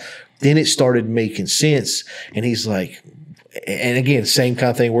that, then it started making sense. And he's like, and again, same kind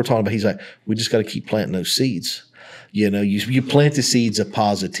of thing we're talking about. He's like, we just got to keep planting those seeds. You know, you plant the seeds of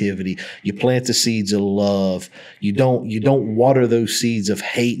positivity. You plant the seeds of love. You don't water those seeds of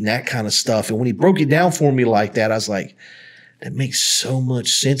hate and that kind of stuff. And when he broke it down for me like that, I was like, that makes so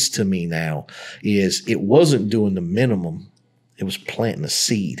much sense to me now. Is it wasn't doing the minimum. It was planting a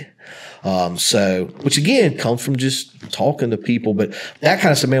seed. Which again comes from just talking to people. But that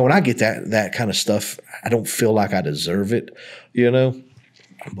kind of stuff, man, when I get that kind of stuff, I don't feel like I deserve it, you know.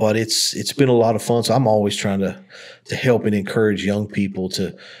 But it's been a lot of fun. So I'm always trying to help and encourage young people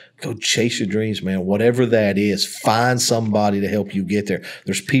to go chase your dreams, man. Whatever that is, find somebody to help you get there.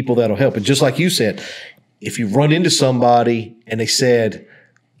 There's people that'll help. And just like you said, if you run into somebody and they said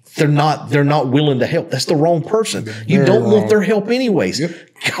they're not willing to help, that's the wrong person. You don't want their help anyways. Yep.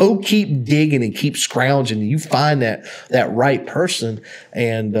 Go keep digging and keep scrounging. You find that right person,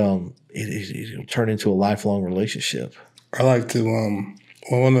 and it'll turn into a lifelong relationship. I like to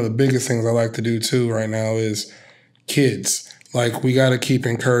well, one of the biggest things I like to do too right now is kids. Like, we got to keep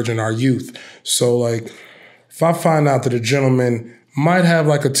encouraging our youth. So, like, if I find out that a gentleman might have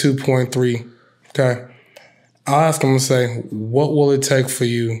like a 2.3, okay, I'll ask him to say, what will it take for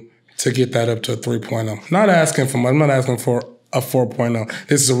you to get that up to a 3.0? Not asking for I'm not asking for a 4.0.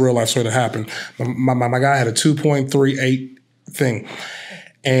 This is a real life story that happened. My guy had a 2.38 thing.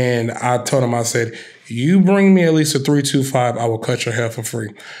 And I told him, I said, you bring me at least a 3.25, I will cut your hair for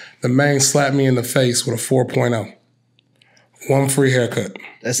free. The man slapped me in the face with a 4.0. One free haircut.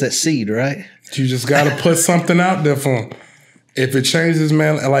 That's that seed, right? You just got to put something out there for him. If it changes,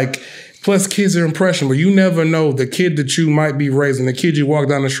 man, like, plus kids are impressionable. You never know. The kid that you might be raising, the kid you walk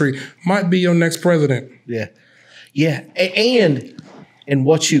down the street, might be your next president. Yeah. Yeah. And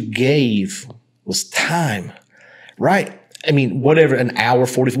what you gave was time, right? I mean, whatever, an hour,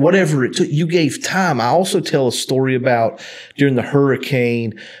 40, whatever it took, you gave time. I also tell a story about during the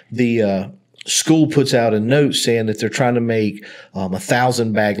hurricane, school puts out a note saying that they're trying to make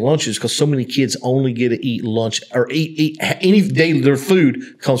 1,000 bag lunches because so many kids only get to eat lunch or eat any day. Their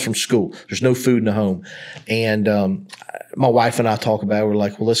food comes from school. There's no food in the home. And my wife and I talk about it. We're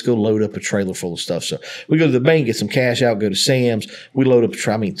like, well, let's go load up a trailer full of stuff. So we go to the bank, get some cash out, go to Sam's. We load up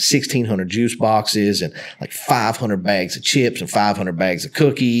 1,600 juice boxes and like 500 bags of chips and 500 bags of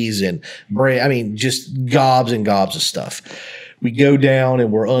cookies and bread. I mean, just gobs and gobs of stuff. We go down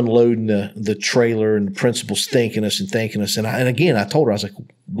and we're unloading the trailer, and the principal's thanking us. And again, I told her, I was like,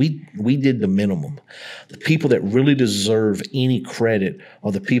 we did the minimum. The people that really deserve any credit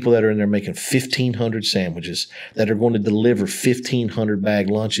are the people that are in there making 1,500 sandwiches, that are going to deliver 1,500 bag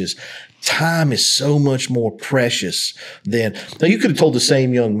lunches. Time is so much more precious than, now you could have told the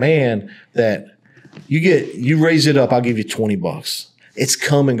same young man that you raise it up, I'll give you $20. It's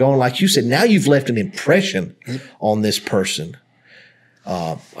come and gone. Like you said, now you've left an impression on this person.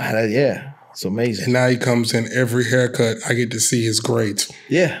 Yeah, it's amazing. And now he comes in every haircut. I get to see his grades.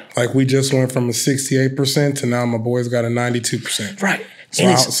 Yeah. Like we just went from a 68% to now my boy's got a 92%. Right.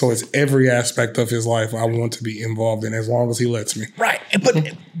 So it's every aspect of his life I want to be involved in as long as he lets me. Right.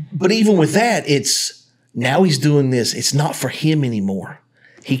 But even with that, it's now he's doing this. It's not for him anymore.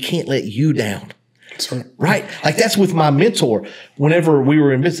 He can't let you down. Right. Like that's with my mentor. Whenever we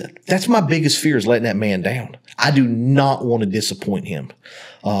were in business, that's my biggest fear is letting that man down. I do not want to disappoint him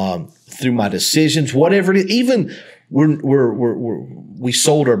through my decisions, whatever it is. Even we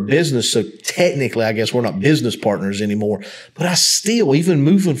sold our business, so technically, I guess we're not business partners anymore. But I still, even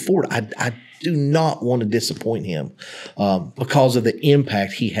moving forward, I do not want to disappoint him because of the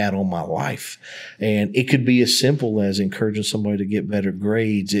impact he had on my life. And it could be as simple as encouraging somebody to get better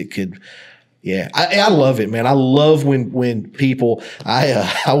grades. It could. Yeah, I love it, man. I love when people.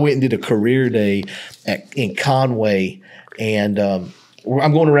 I went and did a career day in Conway, and I'm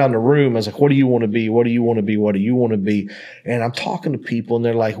going around the room. I was like, "What do you want to be? What do you want to be? What do you want to be?" And I'm talking to people, and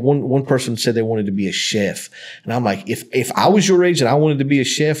they're like, one person said they wanted to be a chef, and I'm like, if I was your age and I wanted to be a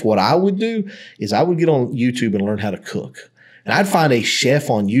chef, what I would do is I would get on YouTube and learn how to cook, and I'd find a chef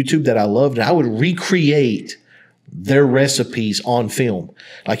on YouTube that I loved, and I would recreate their recipes on film,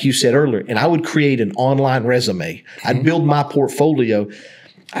 like you said earlier. And I would create an online resume. I'd build my portfolio.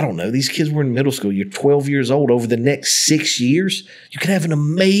 I don't know. These kids were in middle school. You're 12 years old. Over the next 6 years, you could have an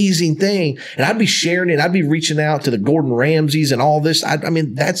amazing thing. And I'd be sharing it. I'd be reaching out to the Gordon Ramsays and all this.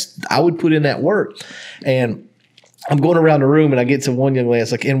 I would put in that work. And I'm going around the room and I get to one young lady.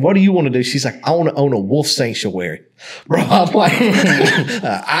 It's like, and what do you want to do? She's like, I want to own a wolf sanctuary. Bro, I'm like,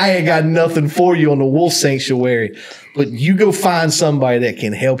 I ain't got nothing for you on the wolf sanctuary, but you go find somebody that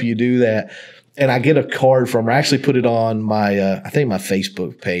can help you do that. And I get a card from her. I actually put it on my, I think my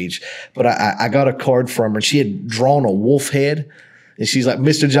Facebook page, but I got a card from her. She had drawn a wolf head. And she's like,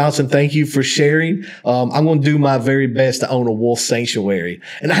 Mr. Johnson, thank you for sharing. I'm going to do my very best to own a wolf sanctuary.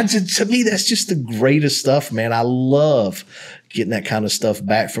 And to me, that's just the greatest stuff, man. I love getting that kind of stuff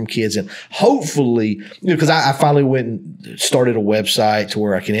back from kids. And hopefully, because I finally went and started a website to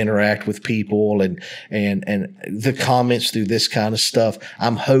where I can interact with people and the comments through this kind of stuff.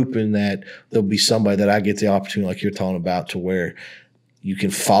 I'm hoping that there'll be somebody that I get the opportunity, like you're talking about, to where you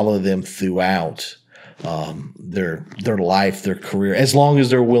can follow them throughout their life, their career, as long as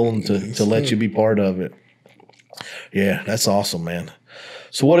they're willing to let you be part of it. Yeah, that's awesome, man.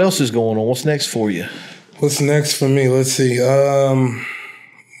 So what else is going on? What's next for you? What's next for me? Let's see.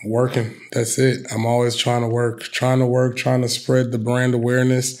 Working. That's it. I'm always trying to spread the brand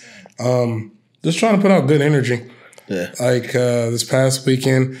awareness. Just trying to put out good energy. Yeah. Like this past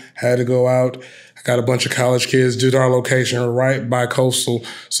weekend, had to go out. I got a bunch of college kids. Due to our location, right by Coastal,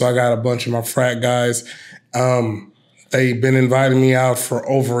 so I got a bunch of my frat guys. They've been inviting me out for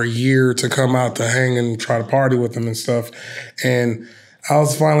over a year to come out to hang and try to party with them and stuff. And I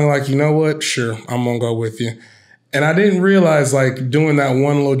was finally like, you know what? Sure, I'm going to go with you. And I didn't realize, like, doing that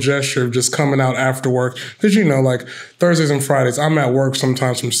one little gesture of just coming out after work. Because, like, Thursdays and Fridays, I'm at work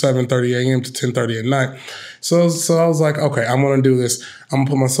sometimes from 7:30 a.m. to 10:30 at night. So I was like, okay, I'm going to do this. I'm going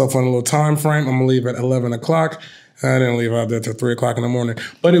to put myself on a little time frame. I'm going to leave at 11 o'clock. I didn't leave out there till 3 o'clock in the morning.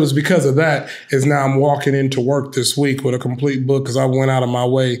 But it was because of that is now I'm walking into work this week with a complete book because I went out of my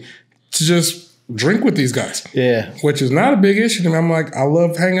way to just drink with these guys. Yeah. Which is not a big issue to me. I'm like, I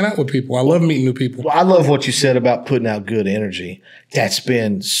love hanging out with people. I love meeting new people. Well, I love what you said about putting out good energy. That's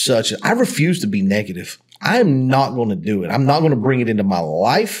been I refuse to be negative. I'm not going to do it. I'm not going to bring it into my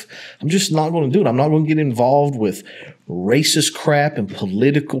life. I'm just not going to do it. I'm not going to get involved with racist crap and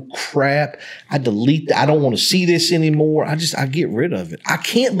political crap. I delete that. I don't want to see this anymore. I get rid of it. I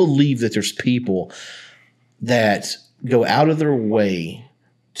can't believe that there's people that go out of their way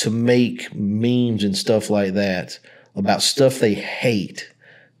to make memes and stuff like that about stuff they hate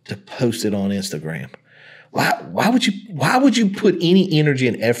to post it on Instagram? Why would you put any energy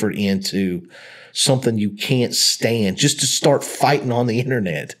and effort into something you can't stand just to start fighting on the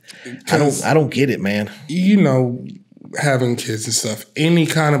internet? I don't get it, man. You know, having kids and stuff, any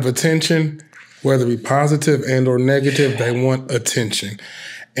kind of attention, whether it be positive and or negative, they want attention.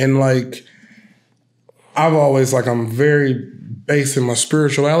 And like, I've always, like, I'm very based in my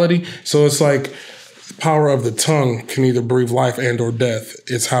spirituality. So it's like the power of the tongue can either breathe life and or death.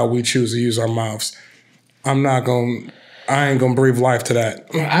 It's how we choose to use our mouths. I ain't gonna breathe life to that.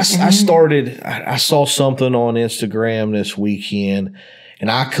 I saw something on Instagram this weekend, and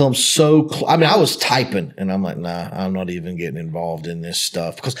I come so close. I mean, I was typing, and I'm like, nah, I'm not even getting involved in this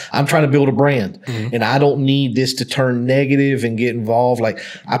stuff because I'm trying to build a brand, and I don't need this to turn negative and get involved. Like,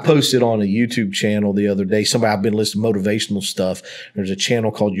 I posted on a YouTube channel the other day. I've been listening to motivational stuff. There's a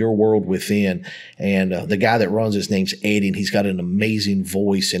channel called Your World Within, and the guy that runs his name's Eddie, and he's got an amazing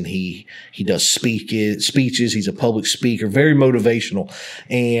voice, and he does speeches. He's a public speaker, very motivational,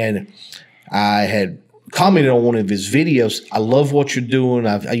 and I had commented on one of his videos. I love what you're doing.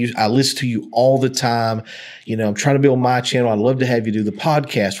 I listen to you all the time. You know, I'm trying to build my channel. I'd love to have you do the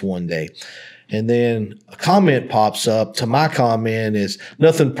podcast one day. And then a comment pops up to my comment is,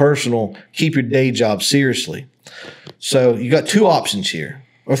 nothing personal. Keep your day job seriously. So you got two options here,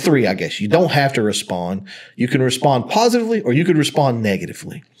 or three, I guess. You don't have to respond. You can respond positively or you could respond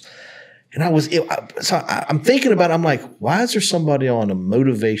negatively. And I'm thinking about it. I'm like, why is there somebody on a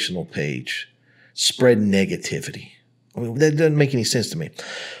motivational page spread negativity? I mean, that doesn't make any sense to me.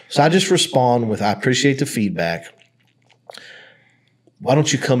 So I just respond with, I appreciate the feedback. Why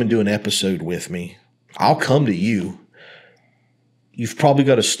don't you come and do an episode with me? I'll come to you. You've probably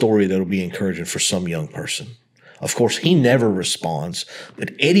got a story that'll be encouraging for some young person. Of course, he never responds,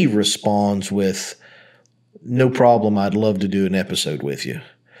 but Eddie responds with, no problem, I'd love to do an episode with you.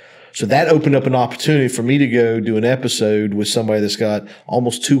 So that opened up an opportunity for me to go do an episode with somebody that's got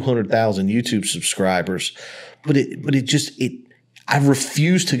almost 200,000 YouTube subscribers. But I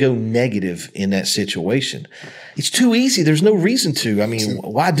refuse to go negative in that situation. It's too easy. There's no reason to. I mean,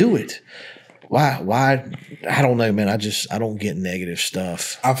 why do it? Why? I don't know, man. I don't get negative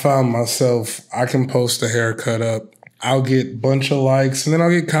stuff. I found myself, I can post a haircut up. I'll get a bunch of likes, and then I'll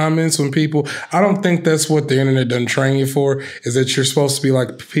get comments from people. I don't think that's what the internet doesn't train you for, is that you're supposed to be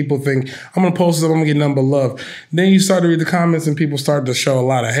like, people think, I'm going to post it, I'm going to get nothing but love. Then you start to read the comments, and people start to show a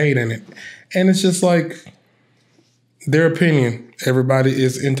lot of hate in it. And it's just like, their opinion. Everybody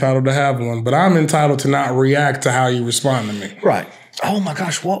is entitled to have one, but I'm entitled to not react to how you respond to me. Right. Oh, my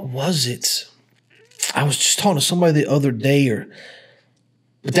gosh, what was it? I was just talking to somebody the other day,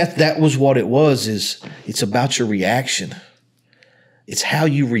 but that was what it was, is it's about your reaction. It's how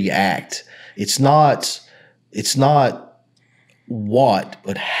you react. It's not what,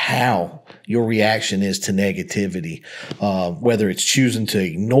 but how your reaction is to negativity. Whether it's choosing to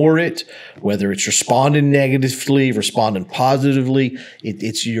ignore it, whether it's responding negatively, responding positively,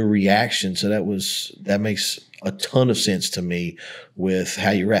 it's your reaction. So that makes a ton of sense to me with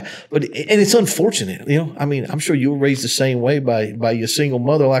how you react. But and it's unfortunate, you know. I mean, I'm sure you were raised the same way by your single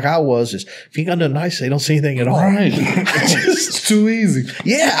mother, like I was. Is if you got nothing nice, they don't say anything at all. Right. It's too easy.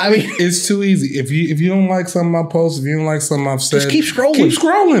 Yeah, I mean, it's too easy. If you don't like something I post, if you don't like something I've said, just keep scrolling. Keep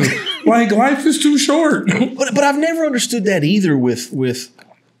scrolling. Like, life is too short. But I've never understood that either with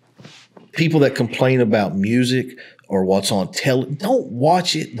people that complain about music or what's on television. Don't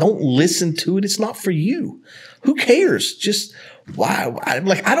watch it. Don't listen to it. It's not for you. Who cares? Just why? I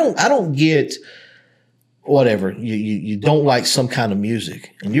don't get whatever. You don't like some kind of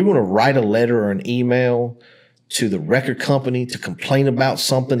music, and you're going to write a letter or an email to the record company to complain about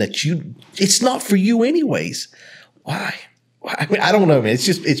something that it's not for you anyways. Why? I mean, I don't know, man.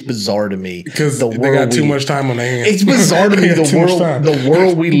 It's bizarre to me because they got too much time on their hands. It's bizarre to me the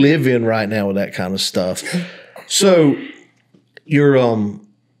world we live in right now with that kind of stuff. So your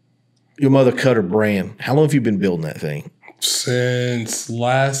mother cut her brand. How long have you been building that thing? Since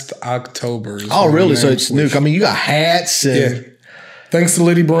last October. Oh, really? So it's new. I mean, you got hats and yeah. Thanks to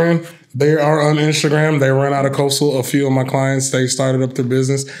Liddy Brand. They are on Instagram. They run out of Coastal. A few of my clients, they started up their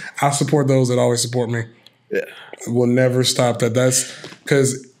business. I support those that always support me. Yeah. We'll never stop that. That's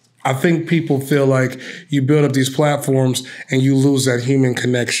because I think people feel like you build up these platforms and you lose that human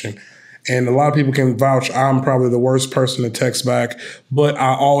connection. And a lot of people can vouch I'm probably the worst person to text back, but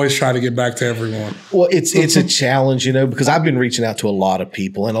I always try to get back to everyone. Well, it's a challenge, you know, because I've been reaching out to a lot of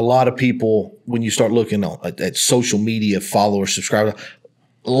people, and a lot of people, when you start looking at social media, followers, subscribers,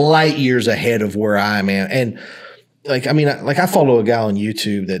 light years ahead of where I am. And like, I mean, like I follow a guy on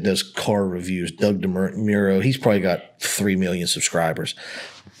YouTube that does car reviews, Doug DeMuro. He's probably got 3 million subscribers.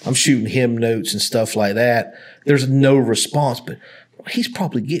 I'm shooting him notes and stuff like that. There's no response, but he's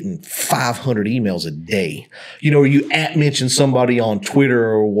probably getting 500 emails a day. You know, you mention somebody on Twitter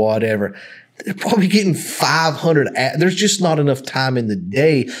or whatever, they're probably getting 500. There's just not enough time in the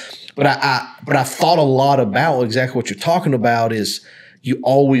day. But I thought a lot about exactly what you're talking about is you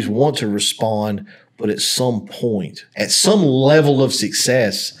always want to respond, but at some point, at some level of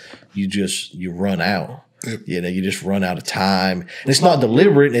success, you run out. Yep. You know, you just run out of time. And it's not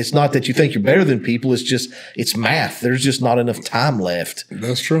deliberate. And it's not that you think you're better than people. It's just, it's math. There's just not enough time left.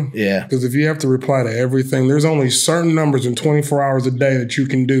 That's true. Yeah. Because if you have to reply to everything, there's only certain numbers in 24 hours a day that you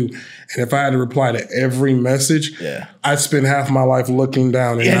can do. And if I had to reply to every message, I'd spend half my life looking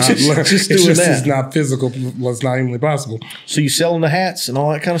down. And it's not physical. Well, it's not even possible. So you selling the hats and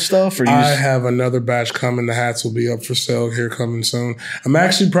all that kind of stuff? Or I have another batch coming. The hats will be up for sale here coming soon. I'm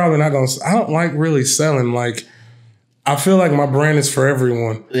actually probably not going to, I don't like really selling. Like, I feel like my brand is for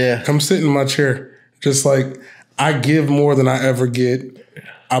everyone. Yeah. Come sit in my chair. Just like I give more than I ever get.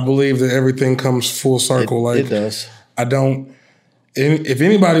 I believe that everything comes full circle. It does. I don't. If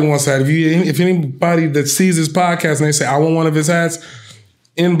anybody wants that, if anybody that sees this podcast and they say I want one of his hats,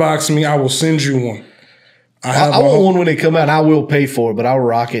 inbox me. I will send you one. I want one when they come out. And I will pay for it, but I'll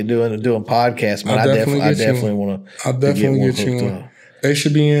rock it doing podcasts. Man, I definitely want to. I'll definitely get you one. They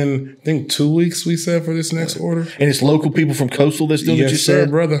should be in, I think, 2 weeks, we said, for this next order. And it's local people from Coastal that's doing it, you said? Yes, sir,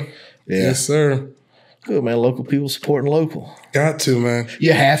 brother. Yeah. Yes, sir. Good, man. Local people supporting local. Got to, man.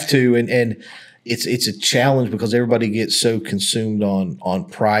 You have to. And it's a challenge because everybody gets so consumed on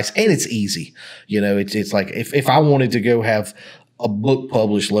price. And it's easy. You know, it's like if I wanted to go have a book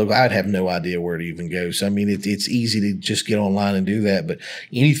published local, I'd have no idea where to even go. So, I mean, it's easy to just get online and do that. But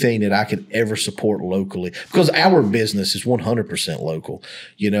anything that I could ever support locally, because our business is 100% local.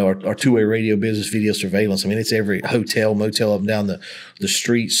 You know, our two-way radio business, video surveillance. I mean, it's every hotel, motel up and down the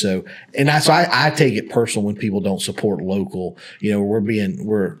street. So, and I take it personal when people don't support local. You know, we're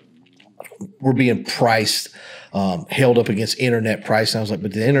being priced, held up against internet price. And I was like,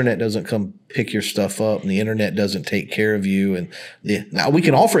 but the internet doesn't come pick your stuff up, and the internet doesn't take care of you. And now we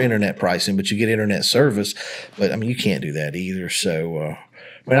can offer internet pricing, but you get internet service. But I mean, you can't do that either. So,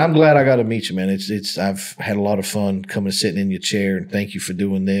 man, I'm glad I got to meet you, man. I've had a lot of fun coming sitting in your chair, and thank you for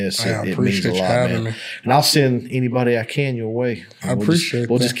doing this. It means a lot, man. And I'll send anybody I can your way. I appreciate it.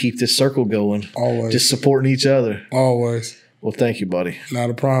 We'll just keep this circle going. Always. Just supporting each other. Always. Well, thank you, buddy.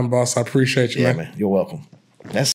 Not a problem, boss. I appreciate you, man. You're welcome. That's